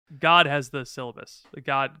God has the syllabus.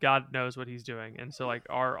 God knows what he's doing. And so like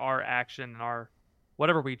our action and our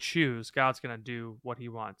whatever we choose, God's going to do what he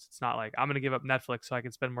wants. It's not like I'm going to give up Netflix so I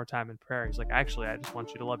can spend more time in prayer. He's like, actually, I just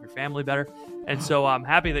want you to love your family better. And so I'm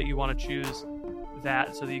happy that you want to choose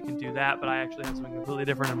that so that you can do that, but I actually have something completely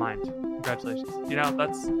different in mind. Congratulations. You know,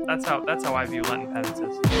 that's how I view Lenten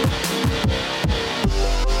penances.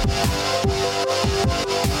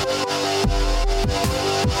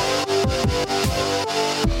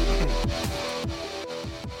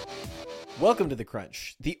 Welcome to The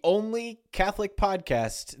Crunch, the only Catholic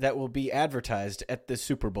podcast that will be advertised at the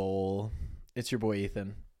Super Bowl. It's your boy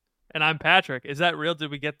Ethan. And I'm Patrick. Is that real? Did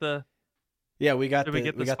we get the we got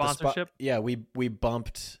the sponsorship? We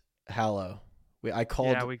bumped Hallow. We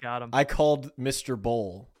got him. I called Mr.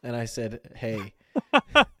 Bowl and I said, "Hey,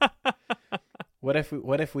 what if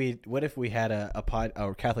we had a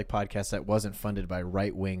Catholic podcast that wasn't funded by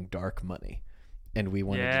right-wing dark money, and we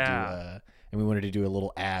wanted to do a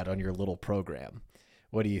little ad on your little program?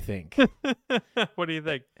 What do you think?" What do you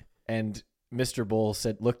think? And Mr. Bowl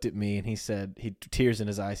looked at me and he said, tears in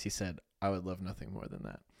his eyes, he said, "I would love nothing more than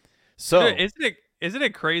that." So isn't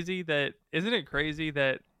it crazy that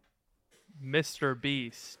Mr.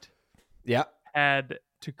 Beast had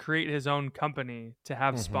to create his own company to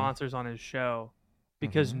have sponsors on his show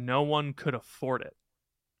because no one could afford it?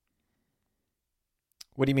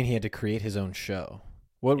 What do you mean he had to create his own show?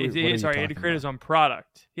 He had to create his own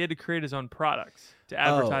product. He had to create his own products to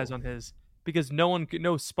advertise on his, because no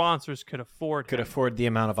sponsors could afford the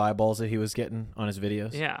amount of eyeballs that he was getting on his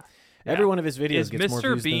videos. Yeah. Every one of his videos gets more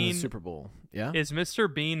views than the Super Bowl. Yeah. Is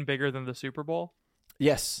Mr. Bean bigger than the Super Bowl?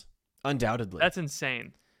 Yes, undoubtedly. That's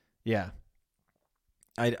insane. Yeah.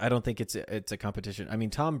 I don't think it's a competition. I mean,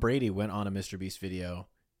 Tom Brady went on a Mr. Beast video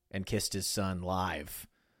and kissed his son live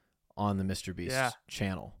on the Mr. Beast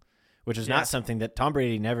channel, which is not something that Tom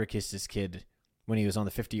Brady never kissed his kid when he was on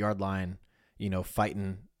the 50-yard line,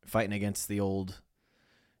 fighting against the old,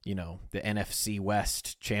 the NFC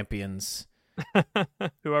West champions.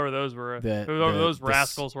 Whoever those were, those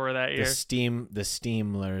rascals were that year. The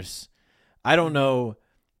Steamers. I don't know.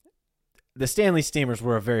 The Stanley Steamers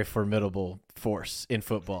were a very formidable force in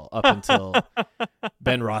football up until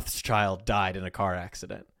Ben Rothschild died in a car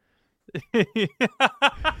accident.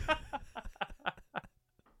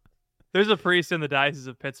 There's a priest in the Diocese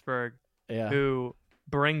of Pittsburgh who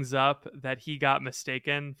brings up that he got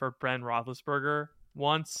mistaken for Ben Roethlisberger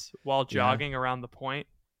once while jogging around the point.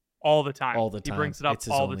 All the time. He brings it up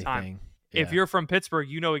all the time. Yeah. If you're from Pittsburgh,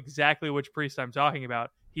 you know exactly which priest I'm talking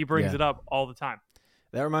about. He brings it up all the time.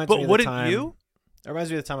 That reminds me of the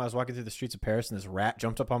time I was walking through the streets of Paris and this rat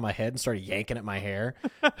jumped up on my head and started yanking at my hair,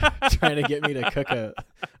 trying to get me to cook a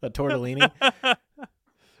tortellini.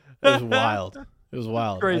 It was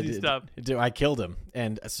wild. Crazy stuff. I killed him,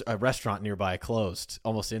 and a restaurant nearby closed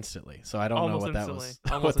almost instantly. So I don't know what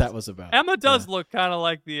that was about. Emma does look kind of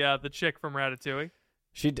like the chick from Ratatouille.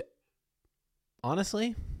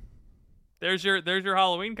 Honestly, there's your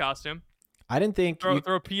Halloween costume. I didn't think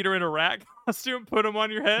throw Peter in a rat costume, put him on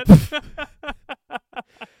your head.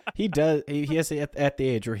 He does. He has at the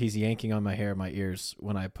age where he's yanking on my hair, my ears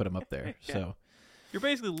when I put him up there. Yeah. So you're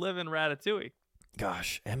basically living Ratatouille.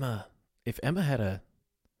 Gosh, Emma. If Emma had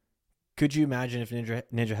could you imagine if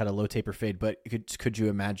Ninja had a low taper fade? But could you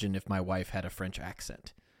imagine if my wife had a French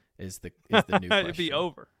accent? Is the new question. It'd be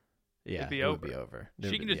over. Yeah, it would be over.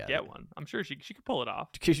 She can just get one. I'm sure she could pull it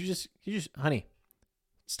off. Because you just, honey,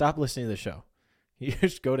 stop listening to the show. You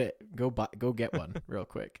just go get one real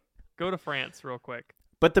quick. Go to France real quick.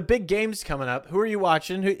 But the big game's coming up. Who are you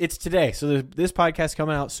watching? It's today. So this podcast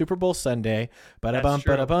coming out Super Bowl Sunday.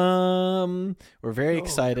 Ba-da-bum. We're very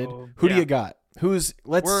excited. Who do you got?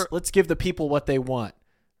 Let's give the people what they want,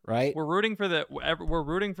 right? We're rooting for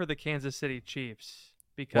the Kansas City Chiefs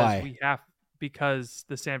because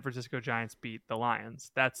the San Francisco Giants beat the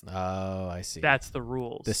Lions. I see. That's the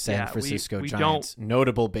rules. The San Francisco Giants,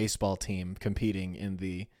 notable baseball team competing in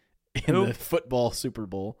the football Super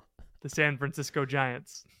Bowl. The San Francisco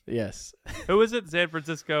Giants. Yes. Who is it? San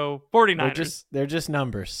Francisco 49ers. They're just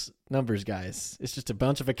numbers guys. It's just a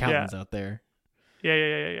bunch of accountants out there.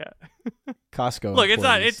 Yeah. Costco. Look,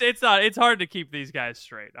 employees. it's hard to keep these guys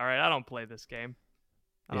straight. All right, I don't play this game.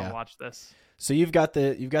 I don't watch this. So you've got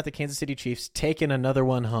the Kansas City Chiefs taking another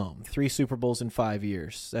one home. 3 Super Bowls in 5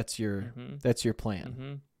 years. That's your plan.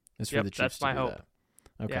 Mm-hmm. Is for the Chiefs that's to my do hope.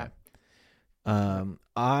 That. Okay. Yeah.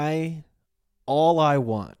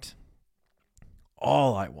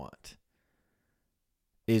 All I want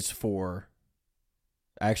is for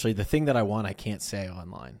actually the thing that I want I can't say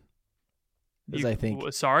online. Because I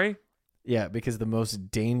think sorry? Yeah, because the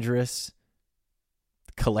most dangerous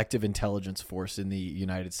collective intelligence force in the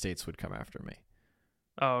United States would come after me.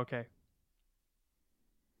 Oh, okay.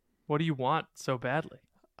 What do you want so badly?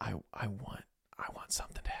 I want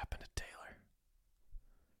something to happen to Taylor.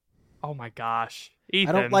 Oh my gosh,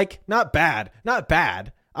 Ethan. I don't not bad.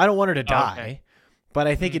 I don't want her to die, okay. but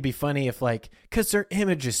I think it'd be funny if because her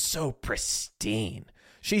image is so pristine.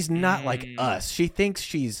 She's not like us. She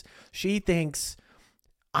thinks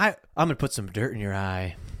I'm gonna put some dirt in your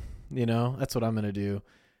eye. That's what I'm gonna do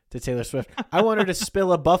to Taylor Swift. I want her to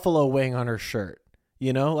spill a buffalo wing on her shirt. I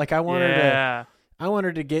want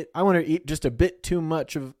her to eat just a bit too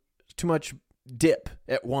much dip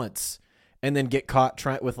at once, and then get caught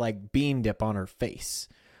with bean dip on her face.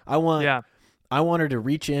 I want her to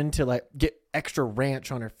reach in to get extra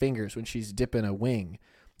ranch on her fingers when she's dipping a wing,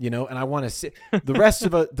 and I want to see the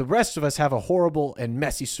rest of us have a horrible and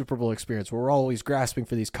messy Super Bowl experience where we're always grasping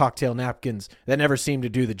for these cocktail napkins that never seem to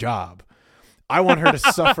do the job. I want her to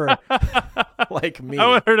suffer like me. I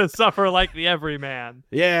want her to suffer like the everyman.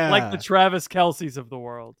 Yeah. Like the Travis Kelce's of the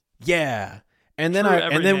world. Yeah. And then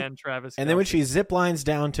when she zip lines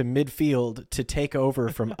down to midfield to take over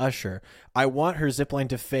from Usher, I want her zip line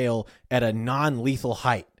to fail at a non-lethal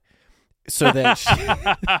height so that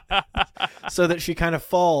she kind of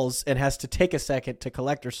falls and has to take a second to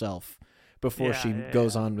collect herself before she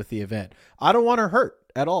goes on with the event. I don't want her hurt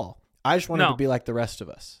at all. I just want her to be like the rest of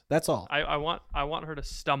us. That's all. I want her to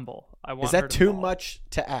stumble. Is that too much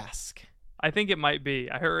to ask? I think it might be.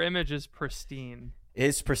 Her image is pristine.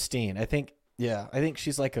 Is pristine. I think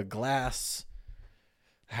she's like a glass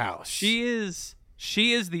house. She is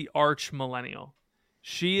the arch millennial.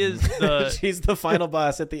 She is the she's the final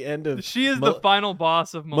boss at the end of She is the final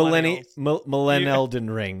boss of millennials.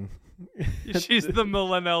 Millennialden Ring. She's the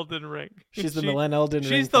Millennialden Ring. She's the Millennialden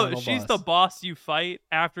Ring. She's the boss you fight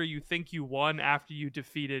after you think you won after you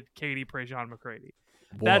defeated Katie Prejean McCready.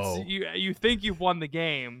 Whoa. That's you think you've won the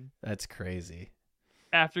game. That's crazy.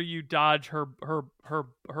 After you dodge her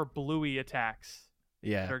bluey attacks.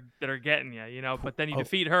 Yeah. That are getting you, but then you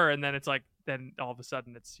defeat her and then it's then all of a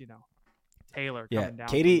sudden it's, Taylor coming down.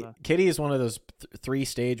 Katie is one of those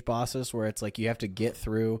 3-stage bosses where it's you have to get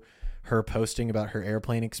through her posting about her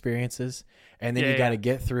airplane experiences, and then you got to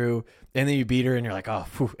get through, and then you beat her and you're like, oh,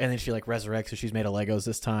 phew. And then she resurrects, so she's made of Legos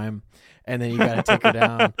this time, and then you got to take her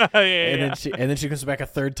down. Then she comes back a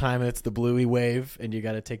third time and it's the Bluey wave, and you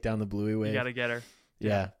got to take down the Bluey wave. You got to get her.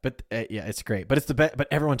 Yeah, but it's great. But it's the best. But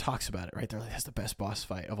everyone talks about it, right? They're that's the best boss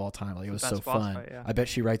fight of all time. It was so fun. Fight, yeah. I bet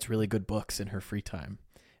she writes really good books in her free time,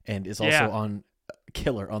 and is also on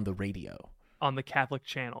killer on the radio, on the Catholic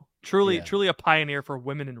channel. Truly a pioneer for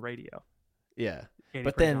women in radio. Yeah, Katie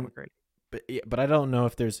but I don't know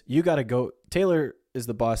if there's. You got to go. Taylor is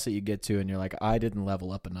the boss that you get to, and you're like, I didn't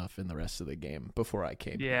level up enough in the rest of the game before I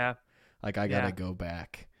came. Yeah, I gotta go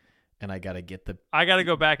back. And I gotta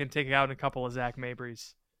go back and take out a couple of Zach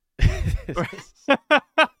Mabrys. What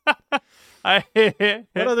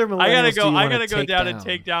other millennials I gotta go down and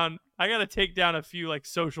take down. I gotta take down a few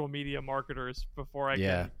social media marketers before I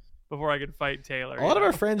can fight Taylor. A lot of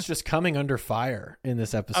our friends just coming under fire in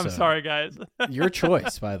this episode. I'm sorry, guys. Your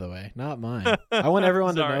choice, by the way, not mine. I want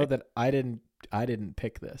everyone to know that I didn't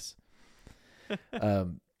pick this.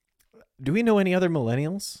 Do we know any other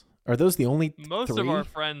millennials? Are those the only Most three? Of our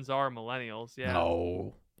friends are millennials, yeah.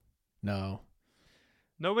 No.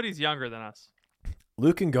 Nobody's younger than us.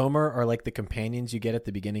 Luke and Gomer are like the companions you get at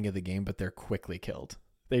the beginning of the game, but they're quickly killed.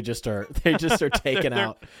 They just are taken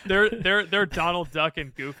out. They're Donald Duck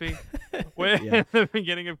and Goofy. At the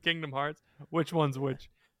beginning of Kingdom Hearts. Which one's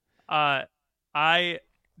which? I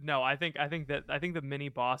think the mini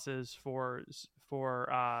bosses for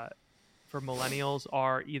millennials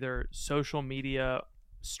are either social media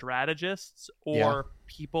strategists or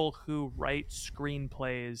people who write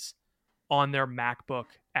screenplays on their MacBook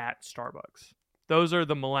at Starbucks. Those are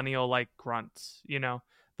the millennial grunts,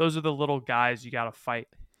 Those are the little guys you got to fight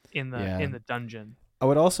in the dungeon. I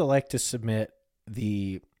would also like to submit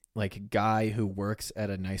the guy who works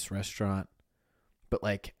at a nice restaurant but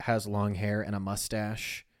has long hair and a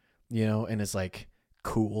mustache, and is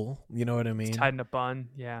cool, you know what I mean? It's tied in a bun,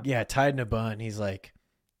 yeah. Yeah, tied in a bun. He's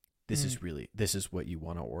this is what you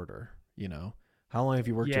want to order, How long have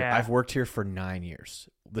you worked here? I've worked here for 9 years.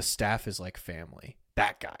 The staff is like family.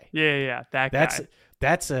 That guy. Yeah, that guy.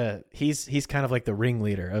 He's kind of like the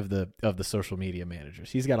ringleader of the social media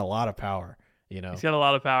managers. He's got a lot of power, He's got a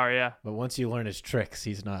lot of power, yeah. But once you learn his tricks,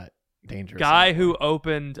 he's not dangerous. Guy who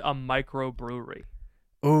opened a microbrewery.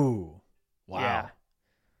 Ooh. Wow.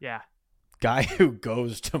 Yeah. Guy who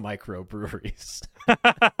goes to microbreweries.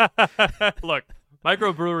 Look,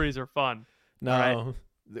 microbreweries are fun. No.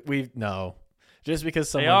 Just because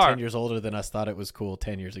someone 10 years older than us thought it was cool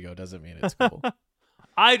 10 years ago doesn't mean it's cool.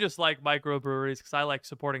 I just like microbreweries because I like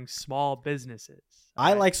supporting small businesses.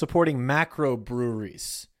 I like supporting macro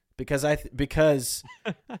breweries because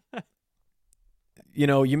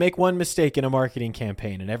you make one mistake in a marketing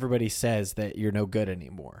campaign and everybody says that you're no good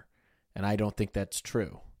anymore. And I don't think that's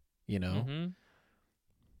true, Mm-hmm.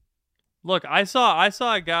 Look, I saw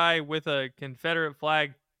a guy with a Confederate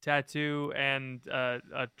flag tattoo and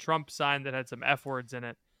a Trump sign that had some F words in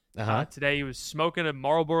it. Today he was smoking a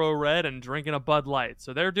Marlboro Red and drinking a Bud Light.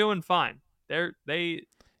 So they're doing fine. They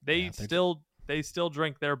still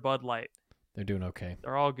drink their Bud Light. They're doing okay.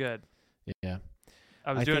 They're all good. Yeah.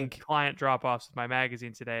 I was doing client drop-offs with my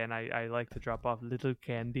magazine today, and I like to drop off little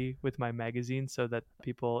candy with my magazine so that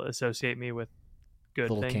people associate me with good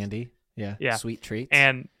little things. Candy. Yeah. Sweet treats.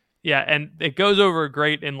 And it goes over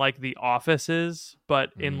great in like the offices,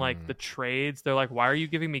 but in like the trades, they're like, "Why are you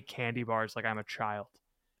giving me candy bars like I'm a child?"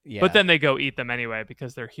 Yeah. But then they go eat them anyway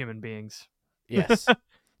because they're human beings. Yes.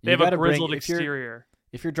 They have a grizzled exterior.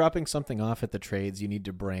 If you're dropping something off at the trades, you need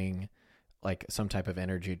to bring like some type of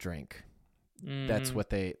energy drink. That's what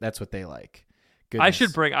they like. Goodness. I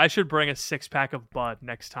should bring a 6-pack of Bud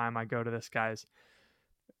next time I go to this guy's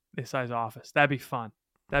office. That'd be fun.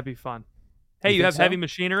 Hey, you have heavy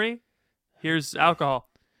machinery? Here's alcohol.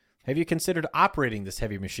 Have you considered operating this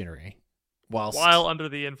heavy machinery while under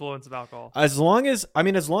the influence of alcohol? As long as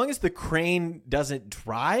the crane doesn't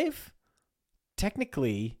drive,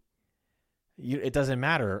 technically it doesn't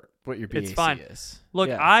matter what your BAC it's fine. is.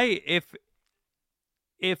 Look,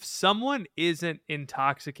 if someone isn't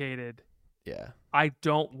intoxicated, I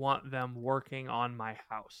don't want them working on my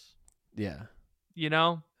house. Yeah.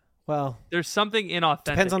 Well, there's something inauthentic.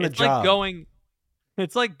 Depends on the job.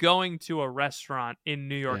 It's like going to a restaurant in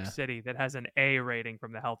New York City that has an A rating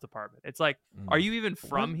from the health department. It's like, are you even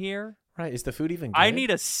from here? Right. Is the food even good? I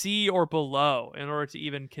need a C or below in order to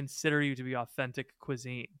even consider you to be authentic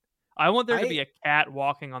cuisine. I want there to be a cat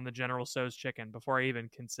walking on the General Tso's chicken before I even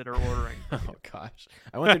consider ordering. Oh, gosh.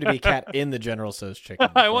 I want there to be a cat in the General Tso's chicken.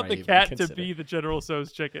 I want the cat to be the General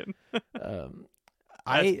Tso's chicken.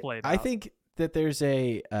 I think that there's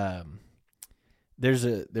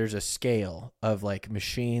a scale of like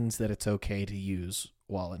machines that it's okay to use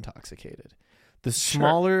while intoxicated. The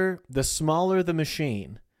smaller the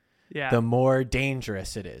machine, the more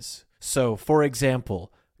dangerous it is. So, for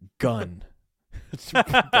example, gun. It's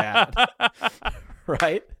bad.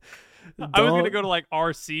 Right? I was going to go to like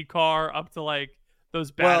RC car up to like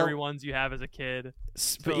those battery ones you have as a kid.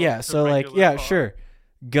 Sure.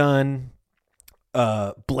 Gun,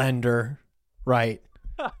 blender, right?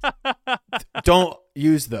 Don't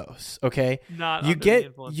use those, okay? Not you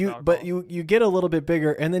get a little bit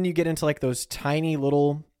bigger, and then you get into like those tiny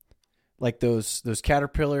little, like those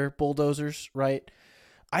Caterpillar bulldozers, right?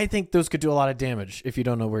 I think those could do a lot of damage if you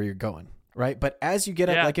don't know where you're going, right? But as you get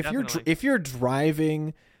up, like if you're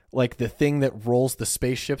driving like the thing that rolls the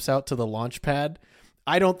spaceships out to the launch pad,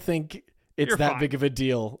 I don't think it's that big of a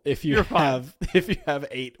deal if you have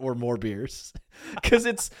 8 or more beers, because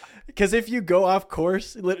if you go off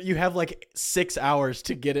course, you have like 6 hours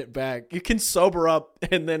to get it back. You can sober up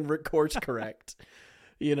and then course correct.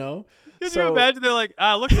 Can you imagine? They're like,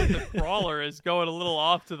 looks like the crawler is going a little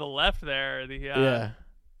off to the left there. Yeah.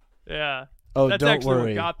 Oh, that's don't actually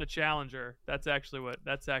worry. What got the Challenger. That's actually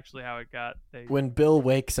how it got. When Bill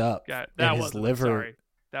wakes up, that was his liver.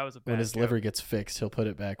 That was a bad when his joke. liver gets fixed, he'll put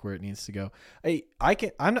it back where it needs to go. Hey, I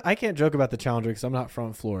can't joke about the Challenger because I'm not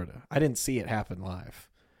from Florida. I didn't see it happen live.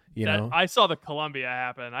 I saw the Columbia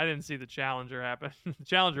happen. I didn't see the Challenger happen. The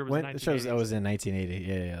Challenger was 1980. That was in 1980.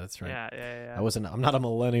 Yeah, that's right. Yeah. I'm not a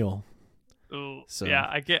millennial. Ooh, so. Yeah,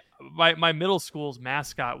 I get my middle school's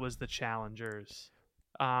mascot was the Challengers.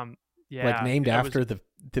 Like named after the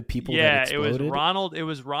people that exploded? It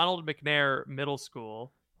was Ronald McNair Middle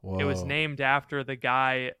School. Whoa. It was named after the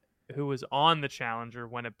guy who was on the Challenger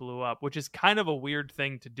when it blew up, which is kind of a weird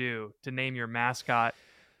thing to do, to name your mascot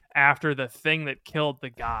after the thing that killed the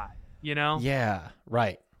guy, Yeah,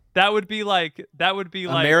 right. That would be like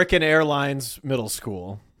American Airlines Middle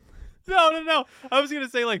School. No. I was going to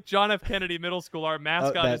say like John F. Kennedy Middle School. Our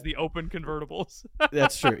mascot is the open convertibles.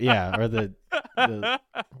 That's true. Yeah. Or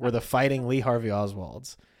we're the fighting Lee Harvey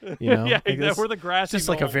Oswalds, Yeah, we're the grassy It's just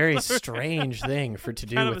like a very strange thing to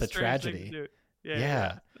do with a tragedy.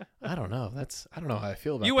 Yeah. I don't know. I don't know how I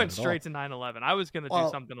feel about that. You went straight to 9/11. I was going to do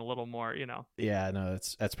something a little more, Yeah, no,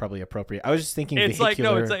 that's probably appropriate. I was just thinking it's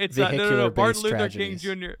vehicular, it's vehicular Martin Luther tragedies.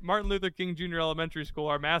 Martin Luther King Jr. Elementary School.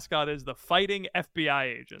 Our mascot is the fighting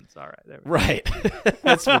FBI agents. All right. There we go. Right.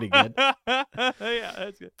 That's pretty good. Yeah,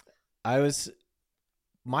 that's good. I was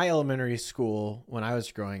my elementary school when I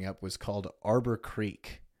was growing up was called Arbor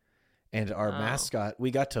Creek, and our mascot,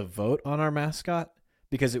 we got to vote on our mascot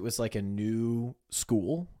because it was like a new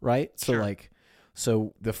school, right? So Sure.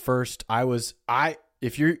 so the first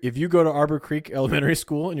if you go to Arbor Creek Elementary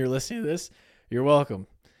School and you're listening to this, you're welcome.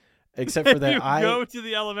 Except for that, go to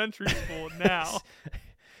the elementary school now.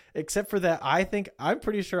 Except for that, I'm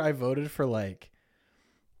pretty sure I voted for like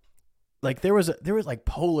there was like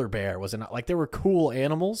polar bear, was it not? Like there were cool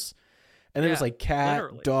animals, and there was like cat,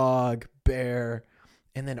 literally. dog, bear,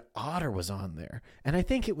 and then otter was on there. And I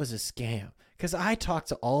think it was a scam because I talked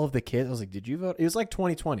to all of the kids. I was like, "Did you vote?" It was like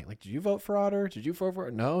 2020. Like, did you vote for otter? Did you vote for?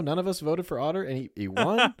 No, none of us voted for otter, and he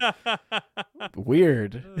won.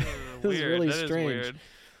 Weird. It was really strange.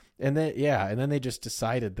 And then they just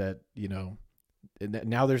decided that,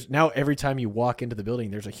 now every time you walk into the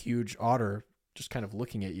building, there's a huge otter just kind of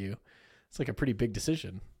looking at you. It's like a pretty big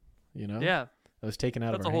decision, Yeah. That was taken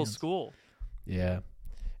out of our That's a whole hands. school. Yeah.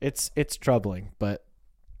 It's troubling, but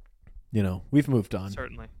we've moved on.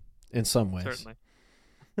 Certainly. In some ways. Certainly.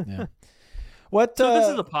 Yeah. So this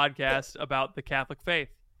is a podcast about the Catholic faith.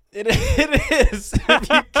 It is. If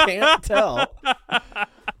you can't tell.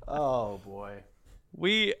 Oh boy.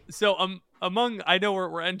 I know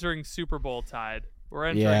we're entering Super Bowl tide. We're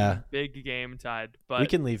entering big game tide, but we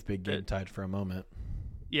can leave big game tide for a moment.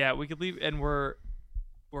 Yeah, we could leave, and we're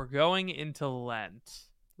going into Lent,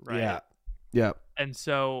 right? Yeah. Yeah. And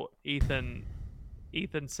so Ethan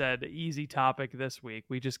said, easy topic this week.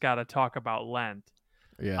 We just got to talk about Lent.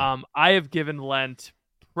 Yeah. I have given Lent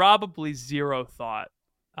probably zero thought.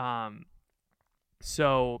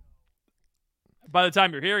 So by the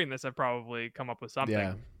time you're hearing this, I've probably come up with something.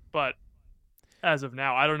 Yeah. But as of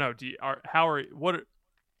now, I don't know.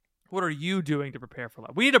 What are you doing to prepare for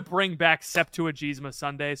Lent? We need to bring back Septuagesima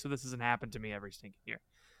Sunday, so this doesn't happen to me every single year.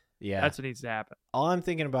 Yeah. That's what needs to happen. All I'm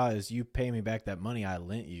thinking about is you pay me back that money I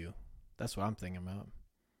lent you. That's what I'm thinking about.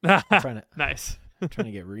 Nice. I'm trying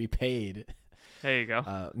to get repaid. There you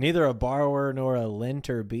go. Neither a borrower nor a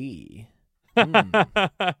lenter be.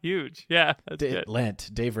 Huge. Yeah, that's good.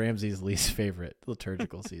 Lent, Dave Ramsey's least favorite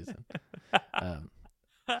liturgical season.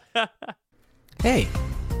 Hey,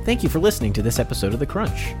 thank you for listening to this episode of The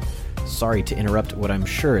Crunch. Sorry to interrupt what I'm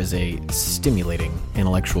sure is a stimulating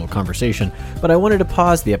intellectual conversation, but I wanted to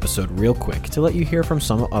pause the episode real quick to let you hear from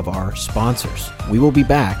some of our sponsors. We will be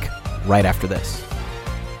back right after this.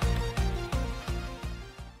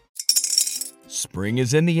 Spring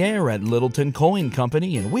is in the air at Littleton Coin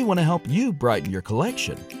Company, and we want to help you brighten your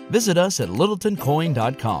collection. Visit us at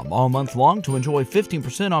littletoncoin.com all month long to enjoy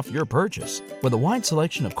 15% off your purchase. With a wide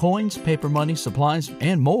selection of coins, paper money, supplies,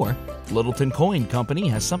 and more, Littleton Coin Company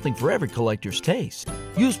has something for every collector's taste.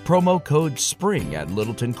 Use promo code SPRING at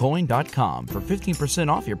littletoncoin.com for 15%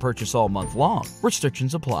 off your purchase all month long.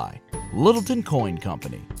 Restrictions apply. Littleton Coin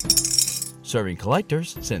Company. Serving collectors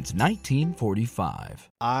since 1945.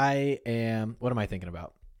 What am I thinking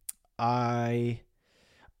about? I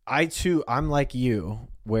too, I'm like you,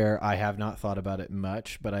 where I have not thought about it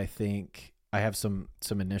much, but I think I have some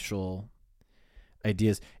initial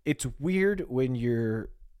ideas. It's weird when you're,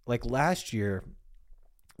 like last year,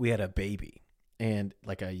 we had a baby, and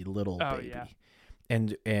like a little baby. Yeah.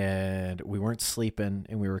 And we weren't sleeping,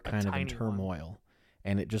 and we were kind of in turmoil. One.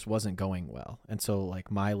 And it just wasn't going well. And so like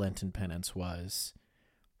my Lenten penance was,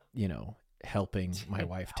 helping my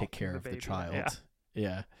wife take care of the child.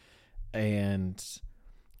 Yeah. And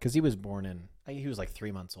because he was he was like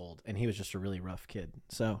 3 months old, and he was just a really rough kid.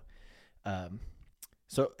 So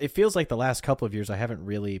it feels like the last couple of years I haven't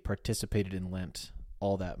really participated in Lent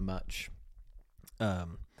all that much. But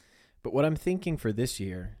what I'm thinking for this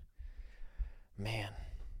year, man,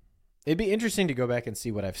 it'd be interesting to go back and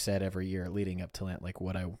see what I've said every year leading up to Lent, like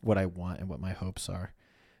what I want and what my hopes are.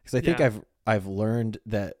 Because I think I've learned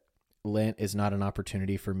that Lent is not an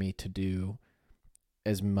opportunity for me to do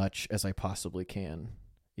as much as I possibly can.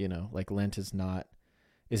 Like Lent is not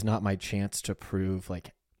my chance to prove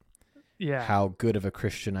like how good of a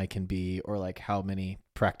Christian I can be, or like how many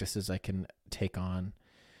practices I can take on.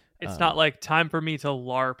 It's not like time for me to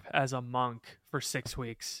LARP as a monk for 6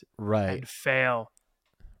 weeks, right? And fail.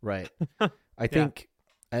 Right. I think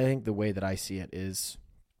the way that I see it is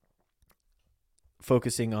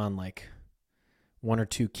focusing on like one or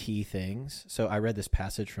two key things. So I read this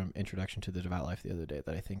passage from Introduction to the Devout Life the other day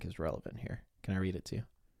that I think is relevant here. Can I read it to you?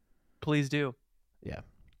 Please do. Yeah.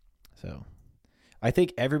 So I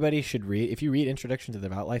think everybody should read, if you read Introduction to the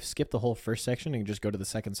Devout Life, skip the whole first section and just go to the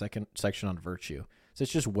second section on virtue. So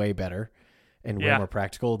it's just way better and way more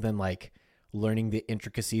practical than like learning the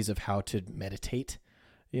intricacies of how to meditate.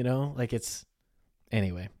 Like it's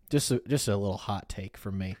Anyway, just a little hot take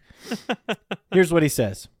from me. Here's what he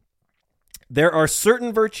says. There are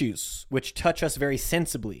certain virtues which touch us very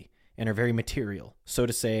sensibly and are very material, so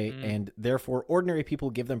to say, and therefore ordinary people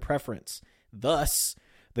give them preference. Thus,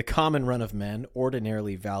 the common run of men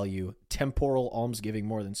ordinarily value temporal almsgiving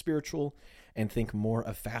more than spiritual, and think more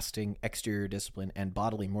of fasting, exterior discipline, and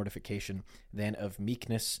bodily mortification than of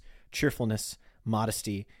meekness, cheerfulness,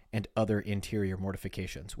 modesty, and other interior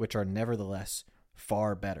mortifications, which are nevertheless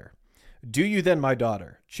far better. Do you then, my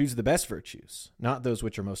daughter, choose the best virtues, not those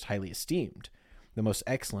which are most highly esteemed, the most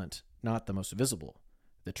excellent, not the most visible,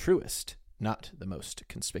 the truest, not the most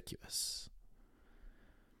conspicuous.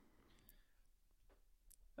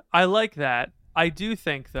 I like that. I do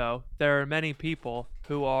think, though, there are many people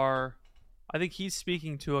who are, I think he's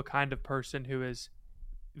speaking to a kind of person who is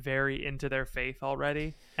very into their faith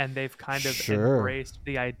already, and they've kind of embraced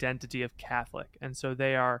the identity of Catholic. And so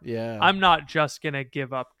they are, I'm not just going to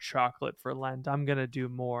give up chocolate for Lent. I'm going to do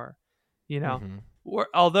more, you know?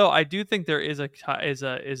 Although I do think there is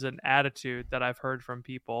an attitude that I've heard from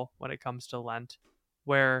people when it comes to Lent,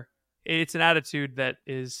 where it's an attitude that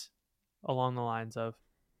is along the lines of,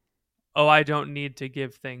 oh, I don't need to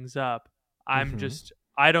give things up.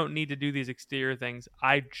 I don't need to do these exterior things.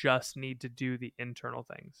 I just need to do the internal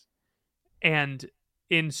things. And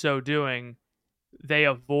in so doing, they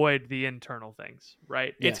avoid the internal things,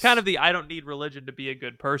 right? Yes. It's kind of the I don't need religion to be a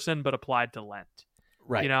good person, but applied to Lent.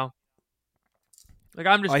 Right. You know? Like,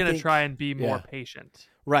 I'm just going to try and be more patient.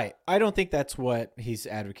 Right. I don't think that's what he's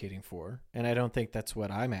advocating for, and I don't think that's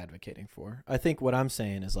what I'm advocating for. I think what I'm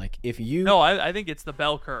saying is, like, if you... No, I think it's the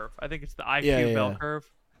bell curve. I think it's the IQ bell curve.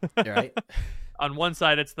 Right. On one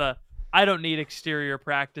side, it's the, I don't need exterior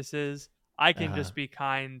practices. I can just be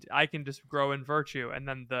kind. I can just grow in virtue. And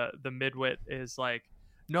then the midwit is like,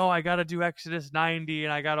 no, I got to do Exodus 90,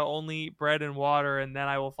 and I got to only eat bread and water, and then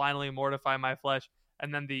I will finally mortify my flesh.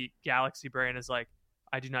 And then the galaxy brain is like,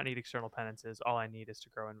 I do not need external penances. All I need is to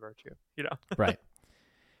grow in virtue, you know? Right.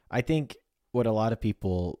 I think what a lot of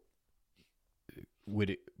people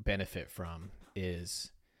would benefit from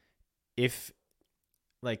is if,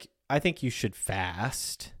 like, I think you should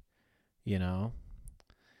fast, you know,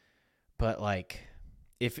 but like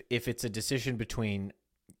if it's a decision between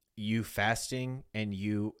you fasting and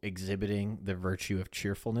you exhibiting the virtue of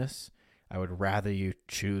cheerfulness, I would rather you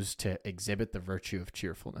choose to exhibit the virtue of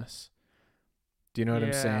cheerfulness. Do you know what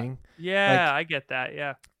I'm saying? Yeah, like, I get that.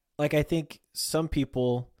 Yeah. Like, I think some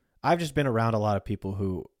people, I've just been around a lot of people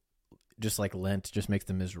who just like Lent just makes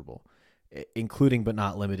them miserable, including but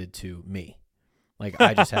not limited to me. Like,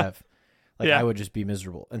 I just have, like, I would just be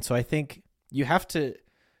miserable. And so I think you have to,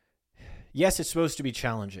 yes, it's supposed to be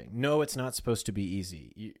challenging. No, it's not supposed to be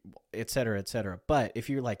easy, et cetera, et cetera. But if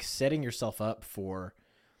you're like setting yourself up for,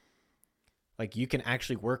 like, you can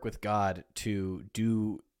actually work with God to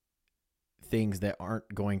do things that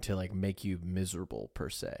aren't going to like make you miserable per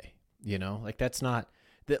se, you know, like that's not,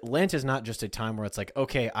 that Lent is not just a time where it's like,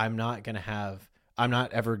 okay, I'm not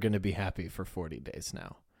ever going to be happy for 40 days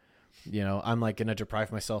now. You know, I'm like going to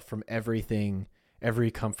deprive myself from everything,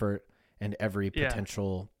 every comfort and every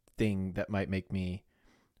potential thing that might make me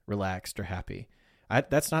relaxed or happy.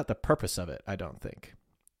 That's not the purpose of it, I don't think.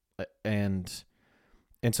 And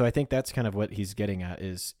so I think that's kind of what he's getting at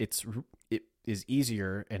is it is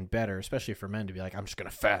easier and better, especially for men, to be like, I'm just going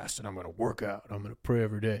to fast and I'm going to work out. I'm going to pray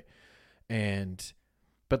every day.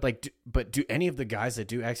 But do any of the guys that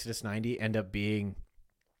do Exodus 90 end up being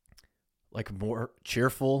like more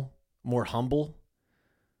cheerful, more humble?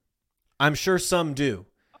 I'm sure some do.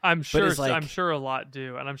 I'm sure a lot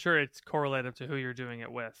do. And I'm sure it's correlative to who you're doing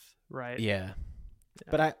it with. Right. Yeah.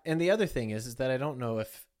 But and the other thing is that I don't know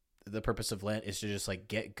if the purpose of Lent is to just like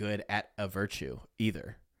get good at a virtue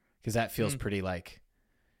either. Because that feels pretty like,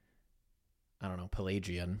 I don't know,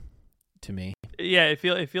 Pelagian to me. Yeah, it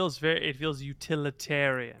feels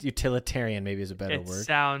utilitarian. Utilitarian maybe is a better word. It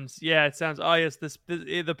sounds. Oh yes,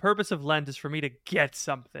 the purpose of Lent is for me to get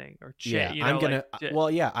something or I'm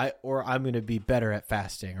gonna be better at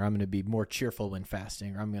fasting, or I'm gonna be more cheerful when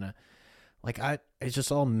fasting, or I'm gonna it's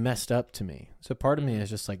just all messed up to me. So part of me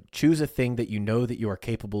is just like, choose a thing that you know that you are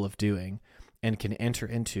capable of doing and can enter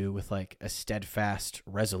into with like a steadfast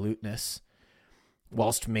resoluteness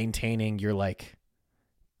whilst maintaining your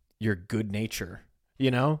good nature,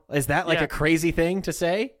 you know? Is that like a crazy thing to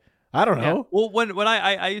say? I don't know. Well, when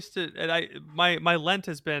I used to, and my Lent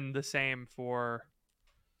has been the same for,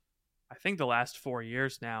 I think the last 4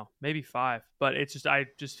 years now, maybe 5, but it's just, I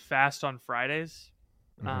just fast on Fridays.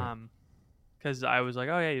 because I was like,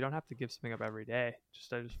 oh yeah, you don't have to give something up every day.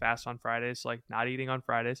 I just fast on Fridays, like not eating on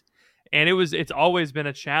Fridays. And it's always been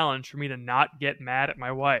a challenge for me to not get mad at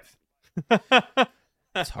my wife.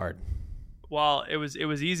 It's hard. Well, it was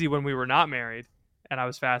easy when we were not married and I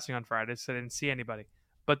was fasting on Fridays, so I didn't see anybody.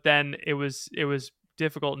 But then it was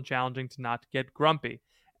difficult and challenging to not get grumpy.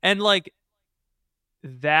 And like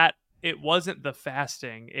that, it wasn't the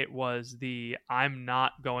fasting, it was the I'm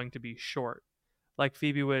not going to be short. Like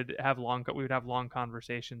Phoebe we would have long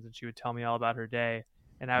conversations and she would tell me all about her day,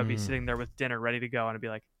 and I would be sitting there with dinner ready to go and I'd be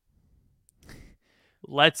like,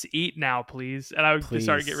 let's eat now, please. And I would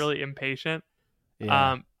start to get really impatient.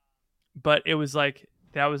 Yeah. But it was like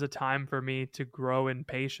that was a time for me to grow in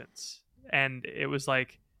patience. And it was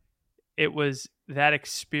like that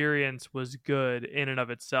experience was good in and of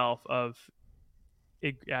itself. I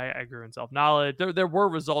grew in self-knowledge. There were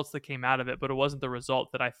results that came out of it, but it wasn't the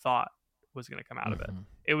result that I thought was going to come out of it.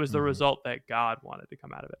 It was the result that God wanted to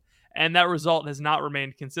come out of it. And that result has not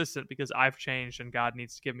remained consistent because I've changed and God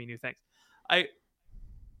needs to give me new things. I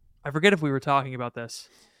forget if we were talking about this,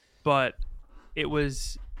 but it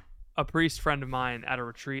was a priest friend of mine at a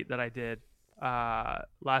retreat that I did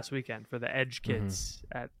last weekend for the Edge kids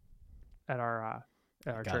at our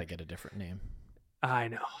Gotta church. get a different name. I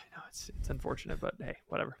know, it's unfortunate, but hey,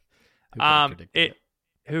 whatever.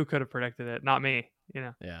 Who could have predicted it? Not me,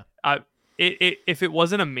 Yeah. If it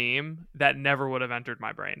wasn't a meme, that never would have entered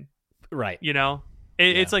my brain. Right.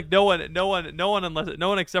 It's like no one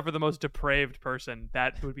except for the most depraved person,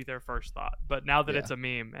 that would be their first thought. But now that it's a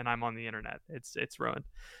meme and I'm on the internet, it's ruined.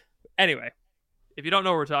 Anyway, if you don't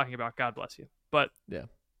know what we're talking about, God bless you. But yeah,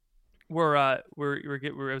 I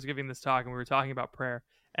was giving this talk and we were talking about prayer,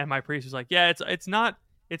 and my priest was like, yeah, it's not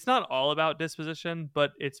all about disposition,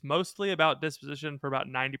 but it's mostly about disposition for about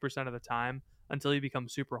 90% of the time until you become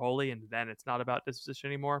super holy, and then it's not about disposition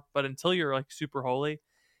anymore. But until you're like super holy,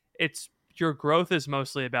 your growth is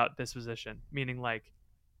mostly about disposition, meaning like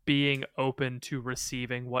being open to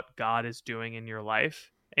receiving what God is doing in your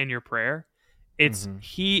life, in your prayer. I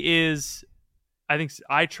think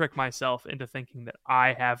I trick myself into thinking that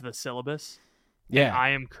I have the syllabus. Yeah. I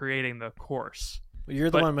am creating the course. Well, you're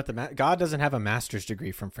the one with the God doesn't have a master's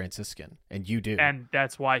degree from Franciscan, and you do. And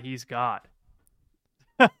that's why he's God.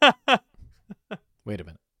 Wait a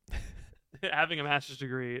minute. Having a master's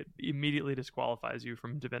degree immediately disqualifies you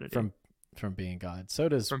from divinity. From being God. So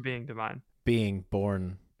does from being divine. Being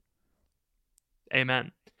born.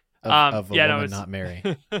 Amen. Of a woman, not Mary.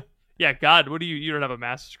 Yeah, God, what do you don't have a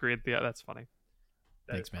master's degree? Yeah, that's funny.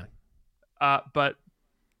 Thanks, man. But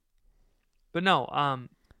no,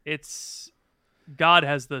 it's God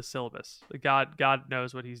has the syllabus. God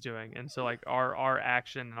knows what he's doing. And so like our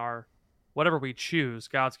action and our whatever we choose,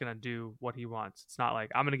 God's going to do what he wants. It's not like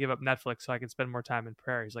I'm going to give up Netflix so I can spend more time in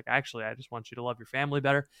prayer. He's like, actually, I just want you to love your family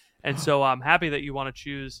better. And so I'm happy that you want to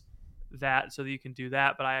choose that so that you can do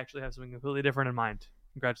that, but I actually have something completely different in mind.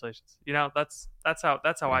 Congratulations. That's how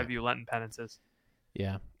right. I view Lenten penances.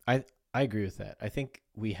 Yeah. I agree with that. I think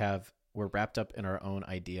we're wrapped up in our own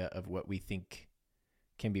idea of what we think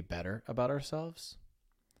can be better about ourselves.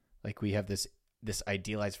 Like we have this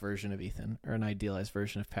idealized version of Ethan or an idealized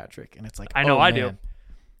version of Patrick, and it's like I know I do. I'm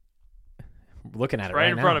looking at it right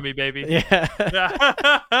in now. Front of me, baby. Yeah.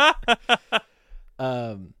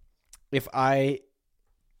 If I,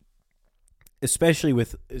 especially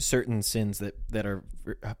with certain sins that are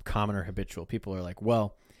common or habitual, people are like,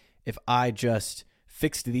 well, if I just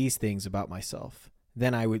fixed these things about myself,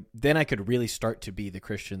 then I could really start to be the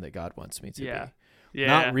Christian that God wants me to be. Yeah.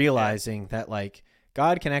 Not realizing that like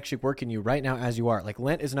God can actually work in you right now as you are. Like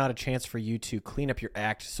Lent is not a chance for you to clean up your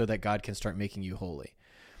act so that God can start making you holy.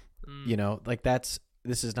 Like this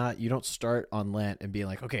is not, you don't start on Lent and being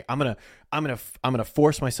like, okay, I'm going to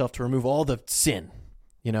force myself to remove all the sin,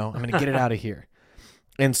 I'm going to get it out of here.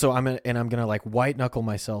 And so I'm going to like white knuckle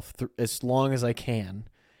myself as long as I can.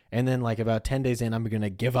 And then like about 10 days in, I'm going to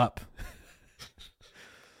give up.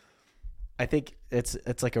 I think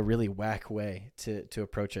it's like a really whack way to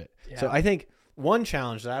approach it. Yeah. So I think one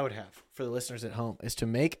challenge that I would have for the listeners at home is to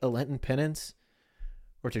make a Lenten penance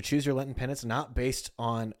or to choose your Lenten penance not based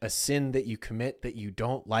on a sin that you commit that you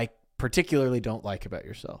particularly don't like about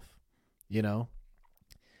yourself.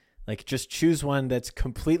 Like just choose one that's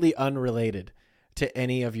completely unrelated to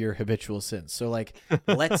any of your habitual sins. So like,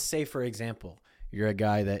 let's say for example, you're a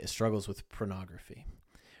guy that struggles with pornography.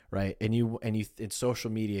 Right. And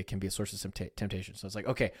social media can be a source of temptation. So it's like,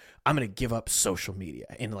 okay, I'm going to give up social media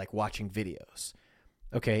and like watching videos.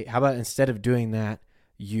 Okay. How about instead of doing that,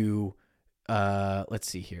 you, let's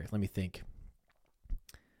see here. Let me think.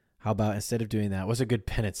 How about instead of doing that, what's a good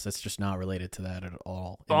penance that's just not related to that at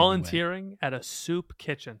all? Volunteering at a soup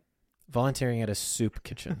kitchen. Volunteering at a soup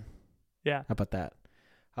kitchen. Yeah. How about that?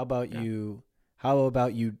 How about you? How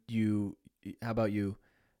about you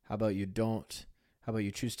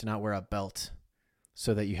choose to not wear a belt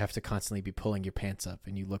so that you have to constantly be pulling your pants up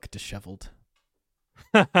and you look disheveled?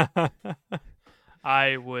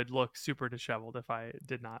 I would look super disheveled if I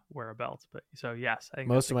did not wear a belt. But so yes, I think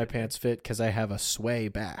most of my pants fit because I have a sway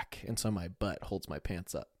back, and so my butt holds my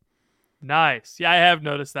pants up. Nice. Yeah, I have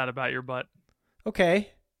noticed that about your butt.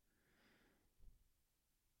 Okay.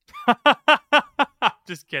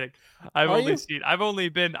 Just kidding. I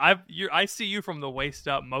see you from the waist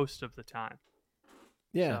up most of the time.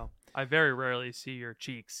 Yeah. So I very rarely see your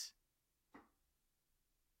cheeks.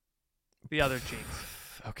 The other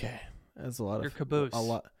cheeks. Okay. That's a lot your caboose. A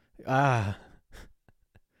lot.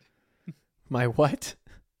 My what?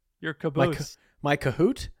 Your caboose. My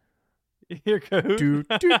Kahoot? Your Kahoot. Do.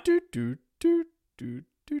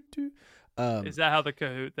 Is that how the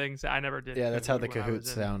Kahoot things? I never did. Yeah, that's how the Kahoot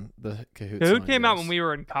sound. The Kahoot came out when we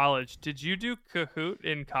were in college. Did you do Kahoot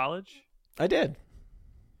in college? I did.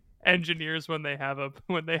 Engineers when they have their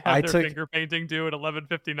finger painting due at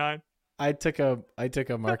 11:59. I took a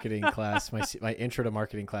marketing class, my intro to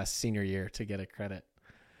marketing class senior year to get a credit.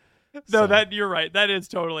 No, you're right. That is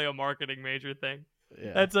totally a marketing major thing.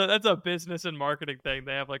 Yeah. That's a business and marketing thing.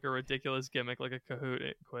 They have like a ridiculous gimmick, like a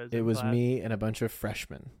Kahoot quiz. It was me and a bunch of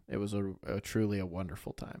freshmen. It was truly a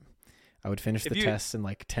wonderful time. I would finish the tests in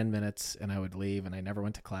like 10 minutes and I would leave, and I never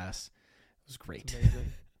went to class. It was great.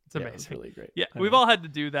 It's amazing. It was really great. Yeah, we've all had to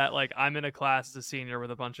do that. Like, I'm in a class as a senior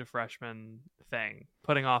with a bunch of freshmen thing,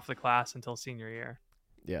 putting off the class until senior year.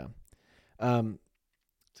 Yeah.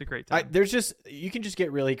 It's a great time. You can just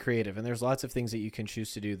get really creative, and there's lots of things that you can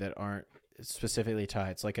choose to do that aren't specifically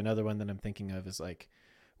tied. It's like another one that I'm thinking of is like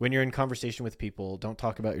when you're in conversation with people, don't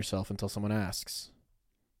talk about yourself until someone asks.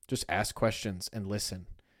 Just ask questions and listen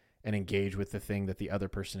and engage with the thing that the other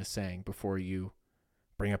person is saying before you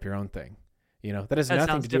bring up your own thing. You know, that has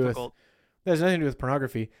nothing to do with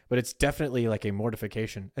pornography, but it's definitely like a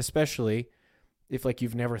mortification, especially if like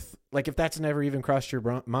you've never if that's never even crossed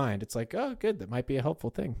your mind. It's like, oh, good, that might be a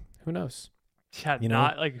helpful thing. Who knows? Yeah,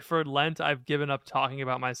 not like for Lent, I've given up talking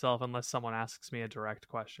about myself unless someone asks me a direct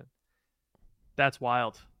question. That's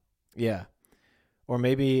wild. Yeah. Or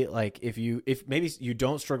maybe like if maybe you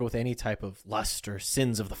don't struggle with any type of lust or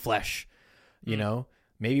sins of the flesh, you know,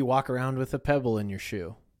 maybe walk around with a pebble in your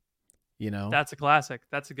shoe. You know, that's a classic.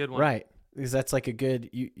 That's a good one. Right. Because that's like a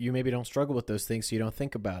good, you maybe don't struggle with those things, so you don't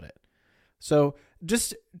think about it. So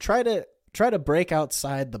just try to break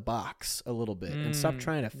outside the box a little bit and stop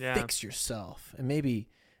trying to fix yourself. And maybe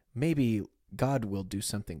God will do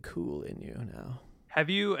something cool in you now.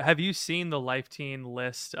 Have you seen the Life Teen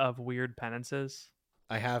list of weird penances?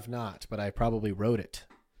 I have not, but I probably wrote it.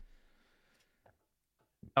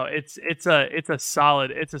 Oh, it's a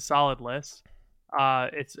solid list.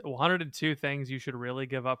 It's 102 things you should really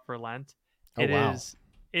give up for Lent. It's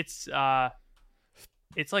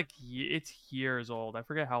years old. I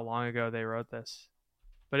forget how long ago they wrote this,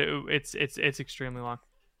 but it's extremely long.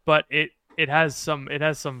 But it has some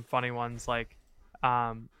funny ones, like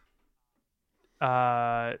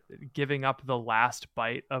giving up the last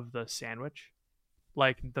bite of the sandwich,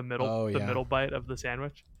 like the middle bite of the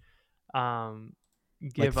sandwich.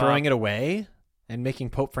 Like throwing it away and making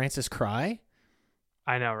Pope Francis cry.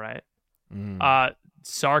 I know, right?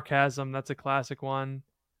 Sarcasm, that's a classic one.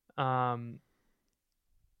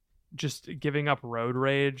 Just giving up road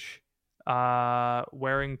rage,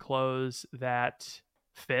 wearing clothes that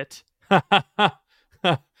fit. That's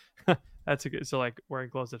a good. So like wearing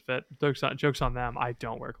clothes that fit. Jokes on them. I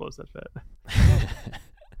don't wear clothes that fit.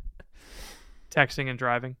 Texting and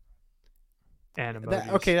driving. And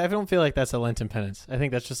emojis. Okay, I don't feel like that's a Lenten penance. I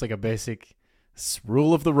think that's just like a basic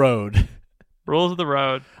rule of the road. Rules of the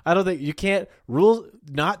road. I don't think you can't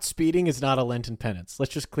not speeding is not a Lenten penance.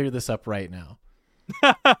 Let's just clear this up right now.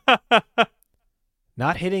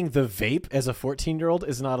 Not hitting the vape as a 14-year-old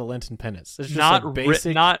is not a Lenten penance. It's just not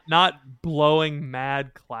basic. Not blowing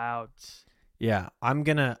mad clouds. Yeah, I'm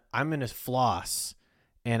gonna floss,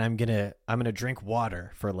 and I'm gonna drink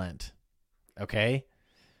water for Lent. Okay.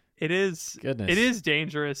 It is. Goodness. It is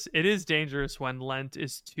dangerous. It is dangerous when Lent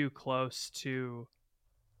is too close to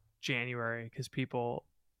January, because people,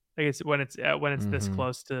 I guess when it's this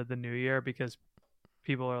close to the New Year, because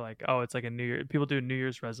people are like, oh, it's like a New Year. People do New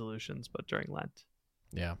Year's resolutions, but during Lent.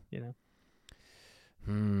 Yeah. You know.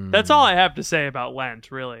 That's all I have to say about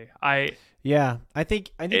Lent, really. I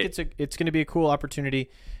think it's going to be a cool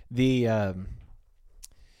opportunity. The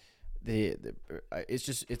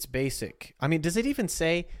it's basic. I mean, does it even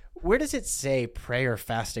say, where does it say prayer,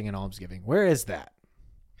 fasting, and almsgiving? Where is that?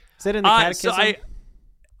 Is it in the catechism? So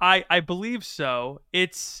I believe so.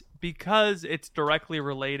 It's because it's directly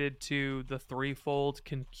related to the threefold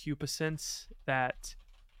concupiscence that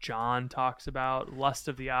John talks about: lust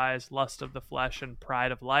of the eyes, lust of the flesh, and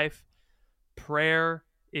pride of life. Prayer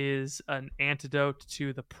is an antidote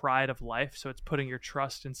to the pride of life, so it's putting your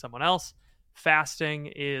trust in someone else.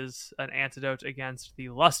 Fasting is an antidote against the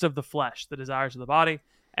lust of the flesh, the desires of the body.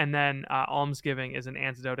 And then almsgiving is an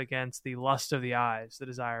antidote against the lust of the eyes, the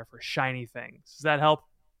desire for shiny things. Does that help?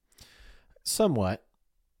 Somewhat.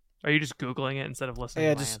 Are you just Googling it instead of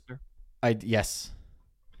listening to my answer? Yes.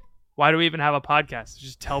 Why do we even have a podcast?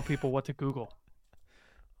 Just tell people what to Google.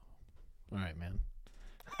 All right, man.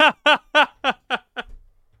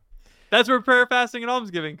 That's where prayer, fasting, and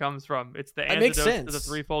almsgiving comes from. It's the antidote to the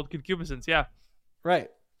threefold concupiscence. Yeah. Right.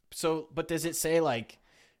 So, but does it say like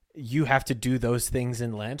you have to do those things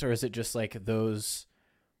in Lent, or is it just like those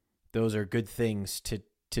are good things to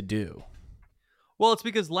do? Well, it's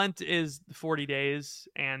because Lent is 40 days,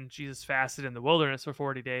 and Jesus fasted in the wilderness for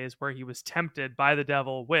 40 days, where he was tempted by the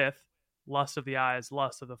devil with lust of the eyes,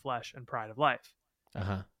 lust of the flesh, and pride of life.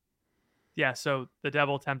 Uh-huh. Yeah, so the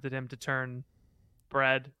devil tempted him to turn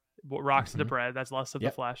rocks into bread. That's lust of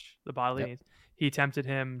the flesh, the bodily needs. He tempted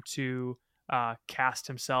him to cast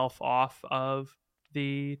himself off of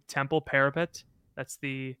the temple parapet. That's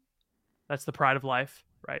the pride of life,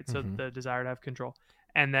 right? So the desire to have control.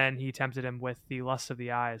 And then he tempted him with the lust of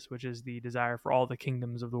the eyes, which is the desire for all the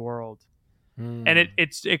kingdoms of the world. And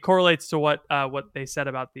it correlates to what they said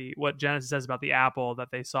about what Genesis says about the apple,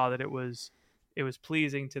 that they saw that it was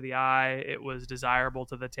pleasing to the eye, it was desirable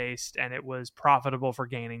to the taste, and it was profitable for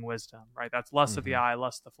gaining wisdom, right? That's lust of the eye,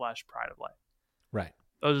 lust of the flesh, pride of life. Right.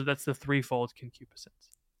 That's the threefold concupiscence.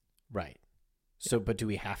 Right. So, but do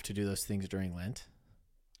we have to do those things during Lent?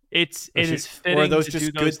 It is fitting. Or are those to just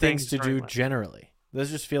do good those things to do Lent. generally? Those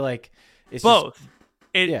just feel like it's both.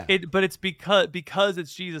 But it's because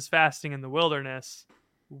it's Jesus fasting in the wilderness.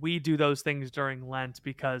 We do those things during Lent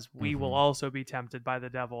because we will also be tempted by the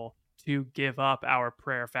devil to give up our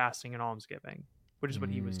prayer, fasting, and almsgiving, which is what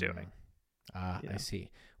he was doing. I see.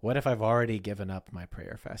 What if I've already given up my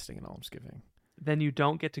prayer, fasting, and almsgiving? Then you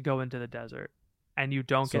don't get to go into the desert, and you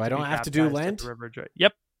don't get. So I don't have to do Lent.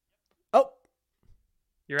 Yep. Oh,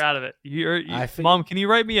 you're out of it. Mom, can you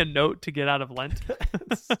write me a note to get out of Lent?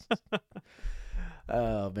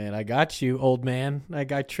 Oh man, I got you, old man. I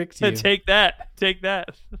tricked you. Take that.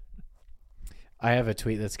 I have a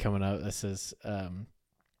tweet that's coming out that says,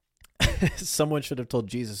 someone should have told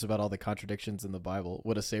Jesus about all the contradictions in the Bible.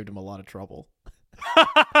 Would have saved him a lot of trouble.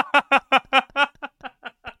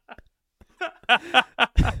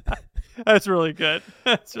 That's really good.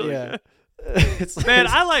 That's really good. Man,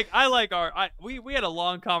 I like we had a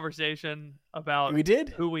long conversation about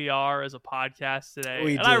who we are as a podcast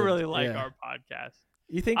today, I really like our podcast.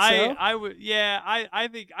 You think so? I would, I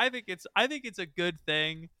think it's a good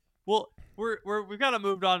thing. Well, we've kind of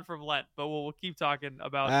moved on from Lent, but we'll keep talking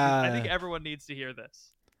about. I think everyone needs to hear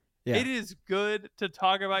this. Yeah. It is good to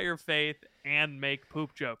talk about your faith and make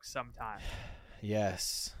poop jokes sometimes.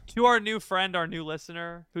 Yes. To our new friend, our new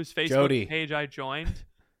listener, whose Facebook page I joined.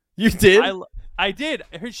 You did? I did.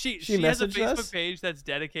 She has a Facebook us? page that's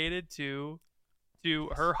dedicated to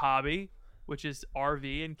her hobby, which is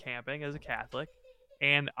RV and camping as a Catholic.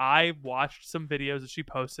 And I watched some videos that she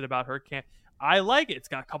posted about her camp. I like it. It's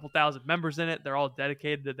got a couple thousand members in it. They're all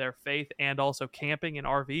dedicated to their faith and also camping and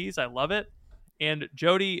RVs. I love it. And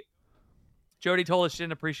Jody told us she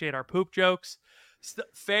didn't appreciate our poop jokes.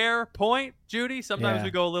 Fair point, Judy. Sometimes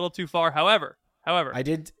we go a little too far. However, I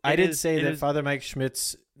did say that Father Mike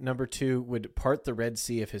Schmidt's number 2 would part the Red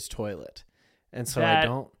Sea of his toilet, and so that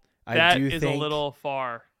is a little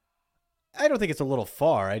far. I don't think it's a little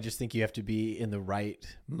far. I just think you have to be in the right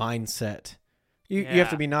mindset. You have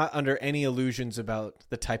to be not under any illusions about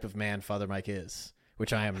the type of man Father Mike is,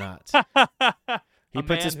 which I am not. He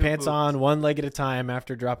puts his pants on one leg at a time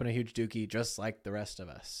after dropping a huge dookie, just like the rest of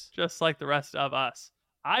us.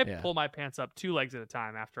 I pull my pants up 2 legs at a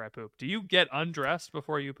time after I poop. Do you get undressed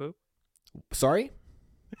before you poop? Sorry?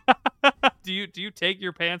 Do you take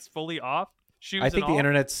your pants fully off? Shoes I think and the all?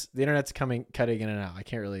 internet's cutting in and out. I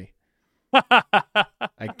can't really.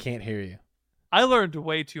 I can't hear you. I learned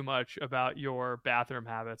way too much about your bathroom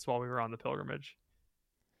habits while we were on the pilgrimage.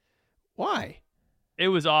 Why? It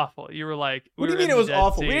was awful. You were like, what do you mean it was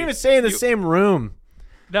awful? We didn't even stay in the same room.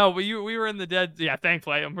 No, but we were in the Dead. Yeah,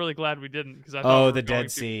 thankfully, I'm really glad we didn't because I thought Oh, we were the going Dead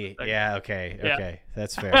to Sea. for a second. Yeah. Okay. Yeah. Okay.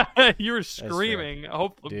 That's fair. You were screaming.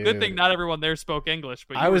 Good Dude. thing not everyone there spoke English,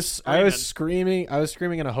 but I was screaming. I was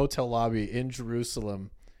screaming in a hotel lobby in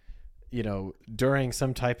Jerusalem, during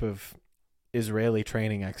some type of Israeli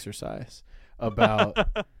training exercise about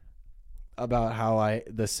how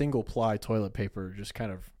the single ply toilet paper just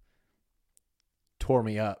kind of tore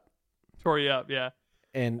me up. Tore you up, yeah.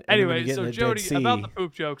 And anyway, so Jody, about the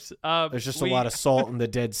poop jokes. There's just a lot of salt in the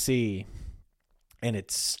Dead Sea, and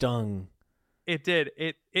it stung. It did.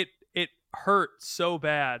 It hurt so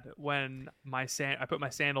bad when I put my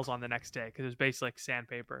sandals on the next day because it was basically like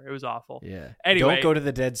sandpaper. It was awful. Yeah. Anyway, don't go to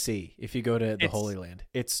the Dead Sea if you go to the Holy Land.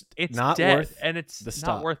 It's not dead, worth and it's the not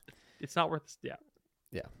stop. worth. It's not worth. Yeah.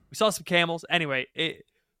 Yeah. We saw some camels. Anyway,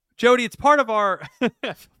 Jody, it's part of our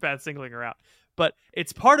bad singling her out, but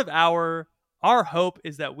it's part of our hope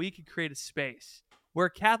is that we could create a space where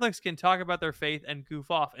Catholics can talk about their faith and goof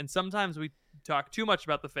off. And sometimes we talk too much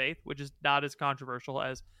about the faith, which is not as controversial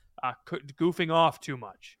as goofing off too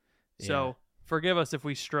much. Yeah. So forgive us if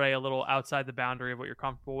we stray a little outside the boundary of what you're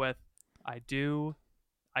comfortable with. I do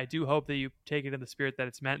hope that you take it in the spirit that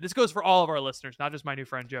it's meant. This goes for all of our listeners, not just my new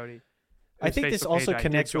friend Jody. I think this also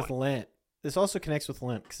connects with Lent. This also connects with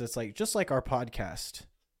Lent because it's like just like our podcast,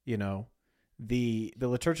 the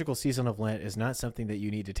liturgical season of Lent is not something that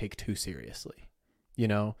you need to take too seriously.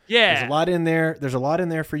 Yeah. There's a lot in there. There's a lot in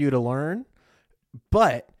there for you to learn,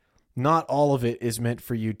 but not all of it is meant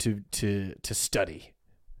for you to study.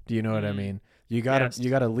 Do you know what I mean? You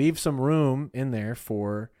gotta leave some room in there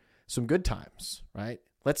for some good times, right?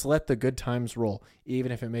 Let's let the good times roll,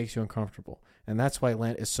 even if it makes you uncomfortable. And that's why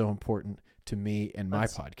Lent is so important to me and my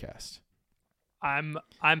podcast. I'm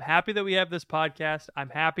happy that we have this podcast. I'm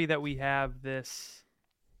happy that we have this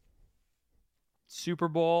Super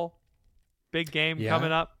Bowl big game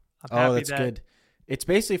coming up. That's good. It's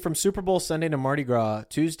basically from Super Bowl Sunday to Mardi Gras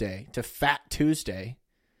Tuesday to Fat Tuesday.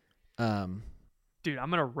 Dude,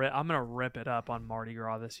 I'm gonna rip it up on Mardi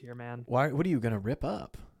Gras this year, man. Why? What are you gonna rip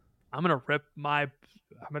up? I'm gonna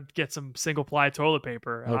get some single ply toilet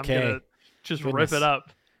paper. And Okay. I'm gonna just rip it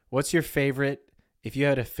up. What's your favorite? If you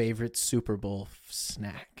had a favorite Super Bowl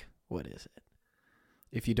snack, what is it?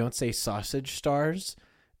 If you don't say sausage stars,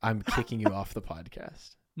 I'm kicking you off the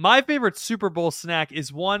podcast. My favorite Super Bowl snack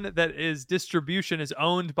is one that is distribution is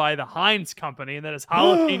owned by the Heinz company, and that is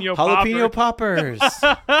jalapeno poppers.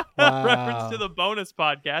 Wow. Reference to the bonus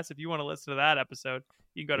podcast. If you want to listen to that episode,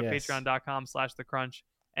 you can go to patreon.com/thecrunch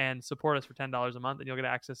and support us for $10 a month, and you'll get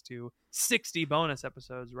access to 60 bonus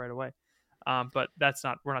episodes right away. But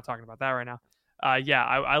we're not talking about that right now.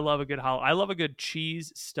 I love a good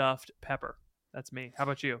cheese stuffed pepper. That's me. How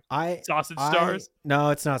about you? Sausage stars?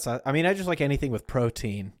 No, it's not. I mean, I just like anything with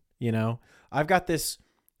protein. I've got this.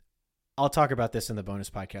 I'll talk about this in the bonus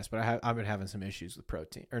podcast, but I've been having some issues with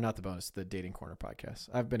protein, or not the bonus, the Dating Corner podcast.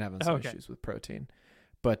 I've been having some issues with protein,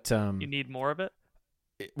 but you need more of it.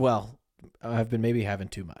 Well, I've been maybe having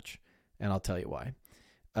too much, and I'll tell you why.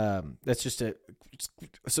 That's just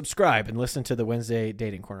subscribe and listen to the Wednesday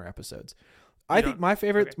Dating Corner episodes. I think my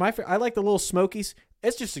favorite, I like the little Smokies.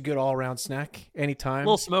 It's just a good all-around snack anytime.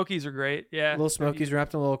 Little Smokies are great, yeah. Little Smokies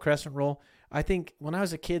wrapped in a little crescent roll. I think when I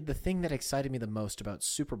was a kid, the thing that excited me the most about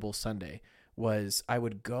Super Bowl Sunday was we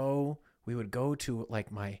would go to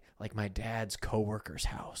like my dad's coworker's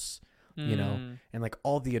house, and like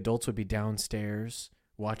all the adults would be downstairs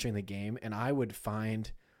watching the game, and I would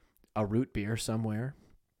find a root beer somewhere,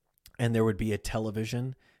 and there would be a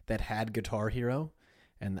television that had Guitar Hero,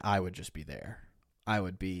 and I would just be there. And it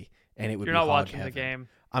would be You're not hog watching heaven. the game.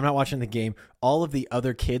 I'm not watching the game. All of the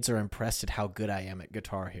other kids are impressed at how good I am at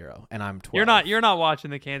Guitar Hero, and I'm 12. You're not watching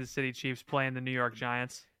the Kansas City Chiefs playing the New York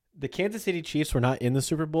Giants. The Kansas City Chiefs were not in the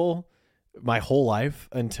Super Bowl my whole life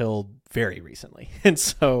until very recently, and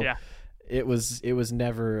so it was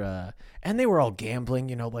never. And they were all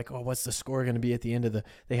gambling, like, oh, what's the score going to be at the end of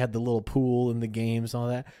They had the little pool in the games, and all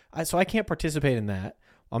that. So I can't participate in that.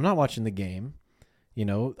 I'm not watching the game.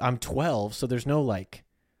 I'm 12, so there's no like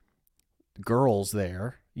girls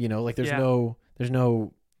there. Like there's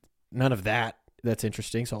none of that that's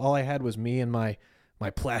interesting. So all I had was me and my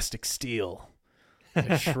plastic steel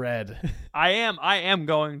shred. I am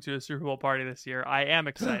going to a Super Bowl party this year. I am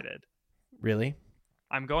excited. Really?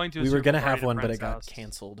 I'm going to. We were going to have one, but it got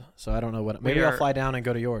canceled. So I don't know what. Maybe I'll fly down and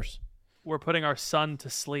go to yours. We're putting our son to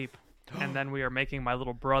sleep, and then we are making my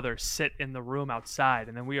little brother sit in the room outside,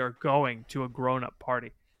 and then we are going to a grown-up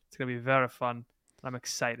party. It's gonna be very fun. I'm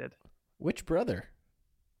excited. Which brother?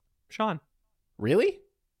 Sean. Really?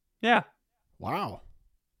 Yeah. Wow.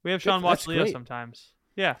 We have Sean watch Leo sometimes.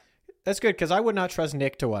 Yeah. That's good, because I would not trust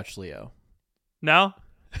Nick to watch Leo. No?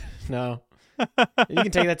 No. You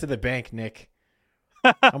can take that to the bank, Nick.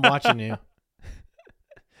 I'm watching you.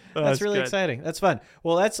 That's really exciting. That's fun.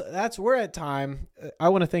 Well, we're at time. I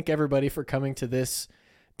want to thank everybody for coming to this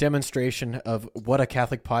demonstration of what a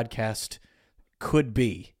Catholic podcast could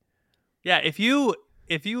be. Yeah, if you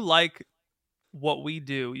like what we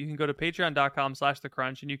do, you can go to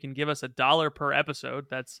patreon.com/thecrunch and you can give us $1 per episode.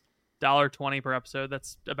 That's $1.20 per episode.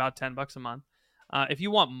 That's about $10 a month. If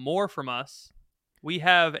you want more from us, we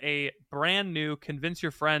have a brand new Convince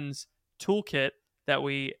Your Friends toolkit that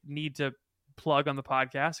we need to plug on the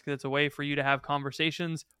podcast, because it's a way for you to have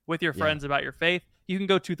conversations with your friends about your faith. You can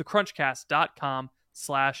go to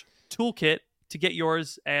thecrunchcast.com/toolkit to get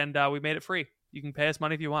yours, and we made it free. You can pay us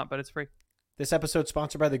money if you want, but it's free. This episode's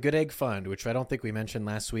sponsored by the Good Egg Fund, which I don't think we mentioned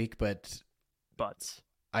last week, but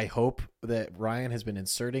I hope that Ryan has been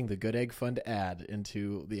inserting the Good Egg Fund ad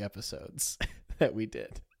into the episodes that we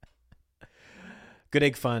did.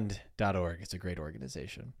 GoodEggFund.org. It's a great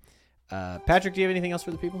organization. Patrick, do you have anything else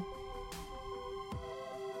for the people?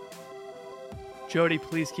 Jody,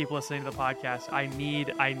 please keep listening to the podcast. I need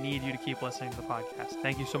you to keep listening to the podcast.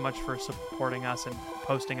 Thank you so much for supporting us and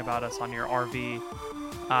posting about us on your RV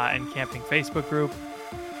and camping Facebook group.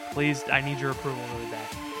 Please, I need your approval really bad.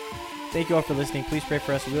 Thank you all for listening. Please pray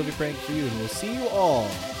for us. We'll be praying for you, and we'll see you all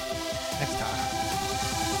next time.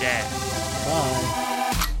 Yeah. Bye.